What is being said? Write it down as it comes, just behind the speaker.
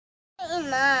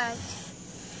Mine.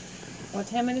 Well,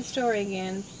 tell me the story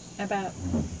again about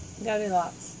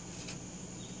Goldilocks.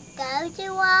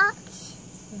 Goldilocks?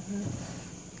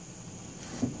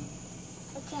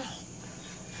 Okay.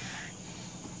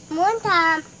 One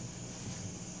time,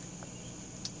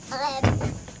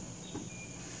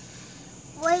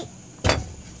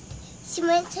 she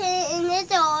went in the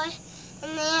door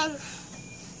and then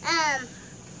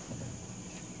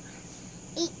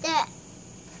eat the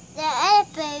other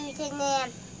food, and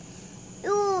then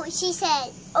she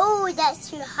said, "Oh, that's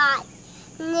too hot."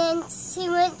 And then she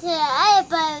went to the other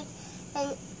boat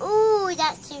and, "Oh,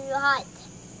 that's too hot."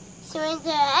 She went to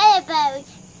the other boat.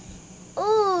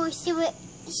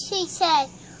 She said,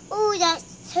 "Oh,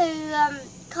 that's too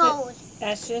cold."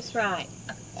 That's just right.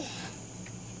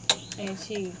 And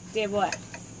she did what?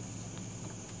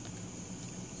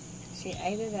 She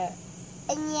ate it up.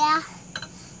 And yeah.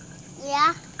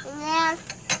 And then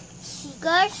she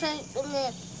goes to sleep, and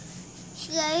then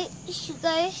she goes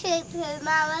to sleep to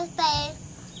Mama's bed,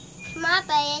 to my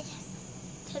bed,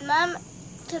 to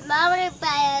Mama's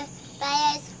bed,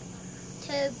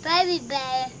 to Baby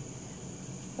Bear.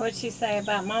 What did she say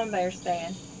about Mama Bear's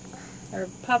bed? Or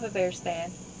Papa Bear's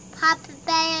bed? Papa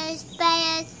Bear's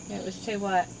bed. It was too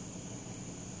what?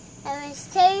 It was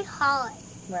too hot.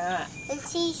 Right. And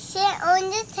she sat on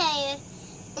the chair,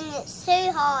 and it's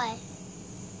too hard.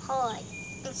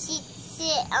 And she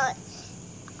sit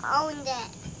on the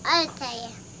other chair.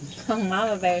 On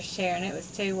Mama Bear's chair, and it was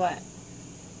too what?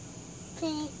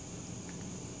 Too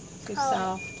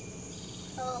soft.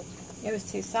 Oh. It was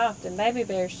too soft, and Baby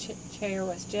Bear's chair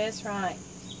was just right.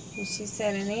 And she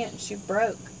sat in it, and she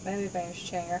broke Baby Bear's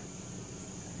chair.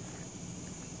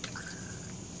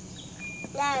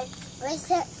 No, let's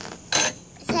say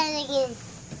it again.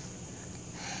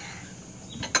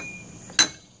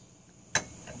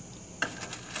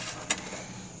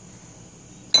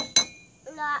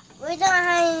 No, we don't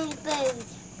have any food.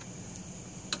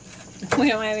 We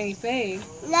don't have any food.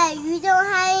 No, you don't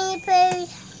have any food.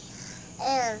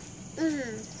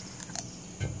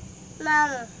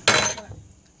 Mama,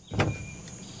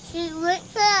 she went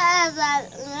to the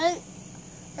apartment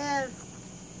and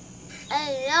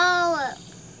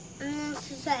then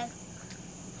she said,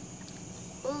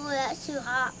 "Oh, that's too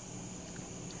hot."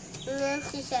 And then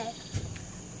she said,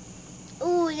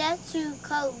 "Oh, that's too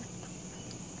cold."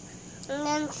 And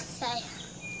then she said,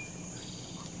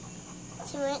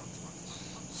 she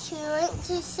went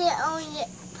to sit on the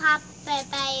Papa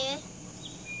Bear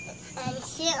and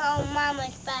sit on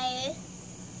Mama's bear.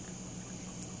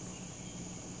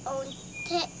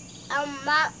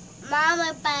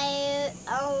 Mama Bear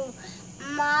on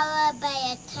Mama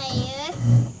Bear tail,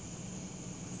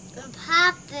 and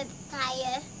Papa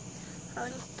Bear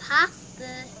on Papa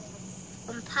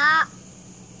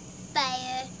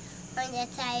Bear on the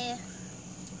tail.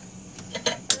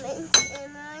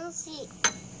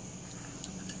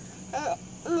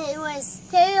 And it was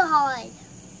too hard.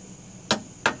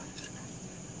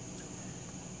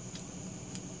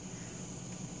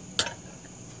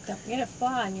 Don't get a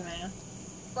fly in your mouth.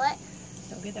 What?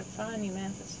 Don't get that fly in your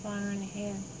mouth that's flying around your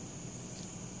head.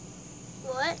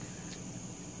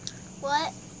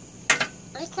 What?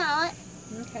 It's not.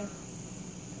 Okay.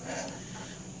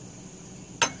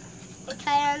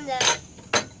 Okay, I'm done.